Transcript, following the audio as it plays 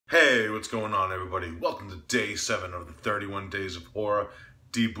Hey, what's going on, everybody? Welcome to day 7 of the 31 Days of Horror.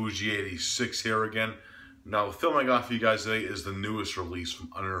 D-Bougie86 here again. Now, the film I got for you guys today is the newest release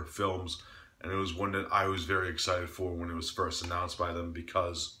from Unearthed Films, and it was one that I was very excited for when it was first announced by them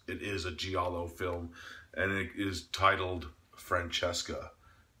because it is a Giallo film, and it is titled Francesca.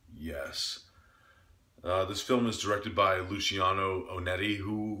 Yes. This film is directed by Luciano Onetti,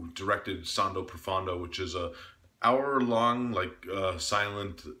 who directed Sondo Profondo, which is a hour-long,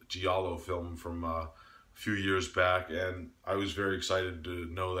 silent Giallo film from a few years back, and I was very excited to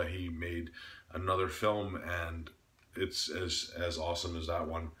know that he made another film, and it's as awesome as that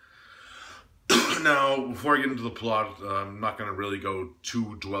one. Now, before I get into the plot, I'm not going to really go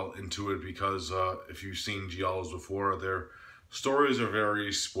too dwell into it because if you've seen Giallos before, their stories are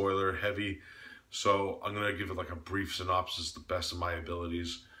very spoiler-heavy, so I'm going to give it like a brief synopsis, the best of my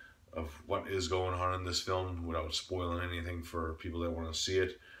abilities, of what is going on in this film without spoiling anything for people that want to see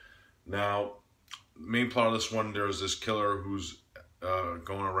it. Now, the main plot of this one, there's this killer who's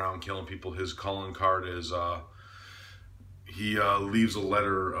going around killing people. His calling card is he leaves a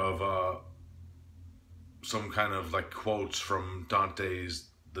letter of some kind of like quotes from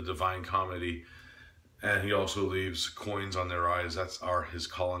Dante's The Divine Comedy, and he also leaves coins on their eyes. Are his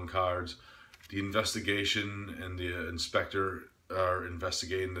calling cards. The investigation and the inspector are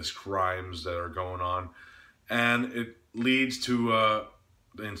investigating these crimes that are going on, and it leads to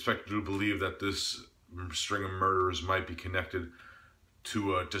the inspector to believe that this string of murders might be connected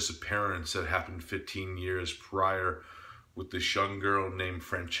to a disappearance that happened 15 years prior with this young girl named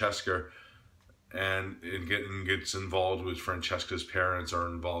Francesca, and it gets involved with Francesca's parents are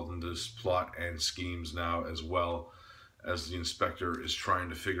involved in this plot and schemes now, as well as the inspector is trying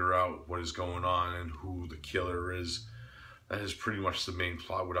to figure out what is going on and who the killer is. That is pretty much the main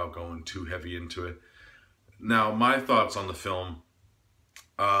plot without going too heavy into it. Now, my thoughts on the film.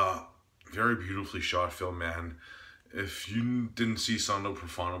 Very beautifully shot film, man. If you didn't see Sondo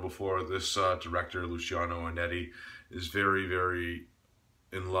Profondo before, this director, Luciano Onetti, is very, very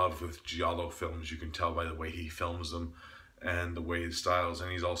in love with Giallo films. You can tell by the way he films them and the way he styles.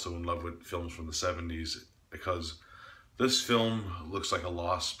 And he's also in love with films from the 70s because this film looks like a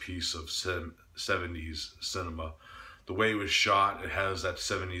lost piece of 70s cinema. The way it was shot, it has that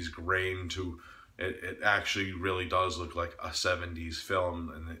 70s grain to it. It actually really does look like a 70s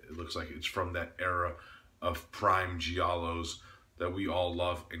film, and it looks like it's from that era of prime Giallos that we all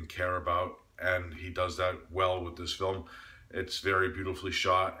love and care about, and he does that well with this film. It's very beautifully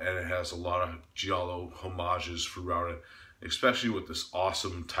shot, and it has a lot of Giallo homages throughout it, especially with this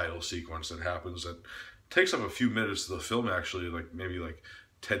awesome title sequence that happens that takes up a few minutes of the film, actually, maybe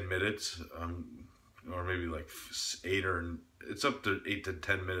 10 minutes. Or maybe it's up to 8 to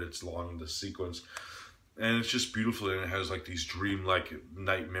 10 minutes long, the sequence, and it's just beautiful, and it has like these dreamlike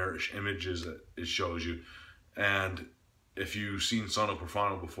nightmarish images that it shows you. And if you've seen Sono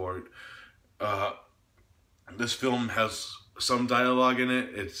Profondo before, this film has some dialogue in it.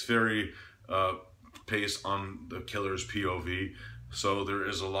 It's very based on the killer's POV, so there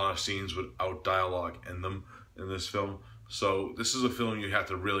is a lot of scenes without dialogue in them in this film. So this is a film you have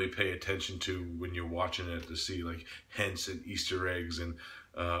to really pay attention to when you're watching it to see like hints and Easter eggs and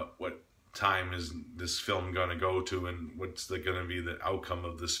what time is this film gonna go to and what's gonna be the outcome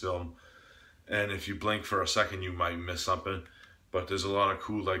of this film. And if you blink for a second, you might miss something. But there's a lot of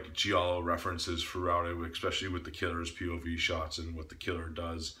cool like Giallo references throughout it, especially with the killer's POV shots and what the killer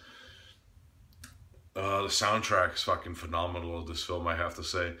does. The soundtrack's fucking phenomenal of this film, I have to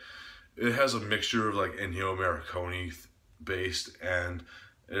say. It has a mixture of like Ennio Morricone based, and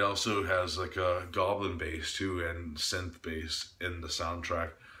it also has like a goblin bass too and synth bass in the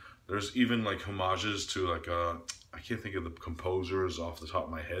soundtrack. There's even like homages to like I can't think of the composers off the top of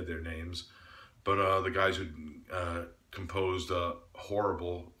my head, their names, but the guys who composed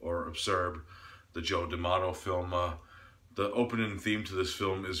Horrible or Absurd, the Joe D'Amato film. The opening theme to this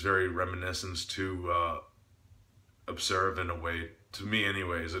film is very reminiscent to Absurd in a way, to me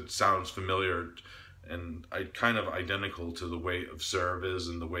anyways. It sounds familiar and kind of identical to the way Absurd is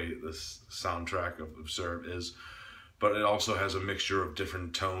and the way this soundtrack of Absurd is. But it also has a mixture of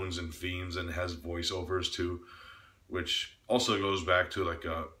different tones and themes, and has voiceovers too, which also goes back to like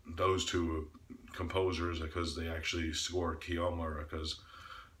those two composers, because they actually scored Chioma, because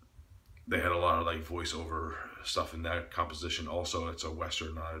they had a lot of like voiceover stuff in that composition. Also, it's a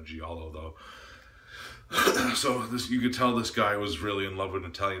Western, not a Giallo though. So you could tell this guy was really in love with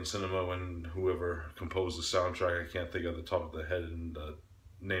Italian cinema when whoever composed the soundtrack, I can't think of the top of the head, and the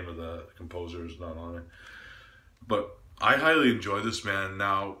name of the composer is not on it. But I highly enjoy this, man.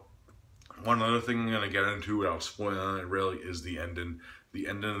 Now, one other thing I'm going to get into without spoiling it really is the ending. the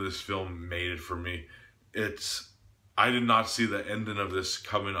ending of this film made it for me. I did not see the ending of this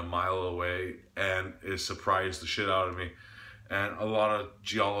coming a mile away, and it surprised the shit out of me. And a lot of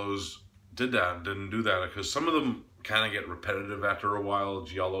Giallos didn't do that, because some of them kind of get repetitive after a while,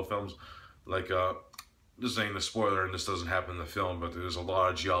 Giallo films. Like, this ain't a spoiler and this doesn't happen in the film, but there's a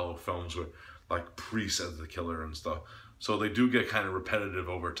lot of Giallo films where, like, priest as the killer and stuff. So they do get kind of repetitive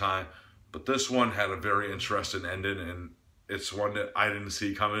over time. But this one had a very interesting ending, and it's one that I didn't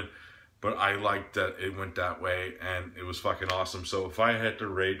see coming. But I liked that it went that way, and it was fucking awesome. So if I had to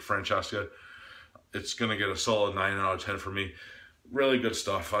rate Francesca, it's going to get a solid 9 out of 10 for me. Really good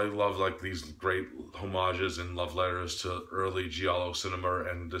stuff. I love, like, these great homages and love letters to early Giallo cinema,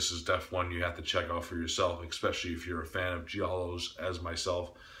 and this is definitely one you have to check out for yourself, especially if you're a fan of Giallos as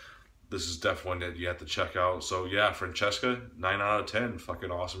myself. This is definitely one that you have to check out. So yeah, Francesca, 9 out of 10. Fucking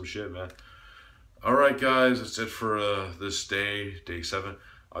awesome shit, man. Alright guys, that's it for this day 7.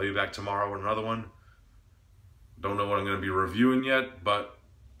 I'll be back tomorrow with another one. Don't know what I'm going to be reviewing yet, but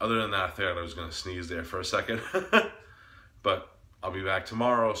other than that, I thought I was going to sneeze there for a second. But I'll be back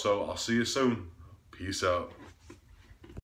tomorrow, so I'll see you soon. Peace out.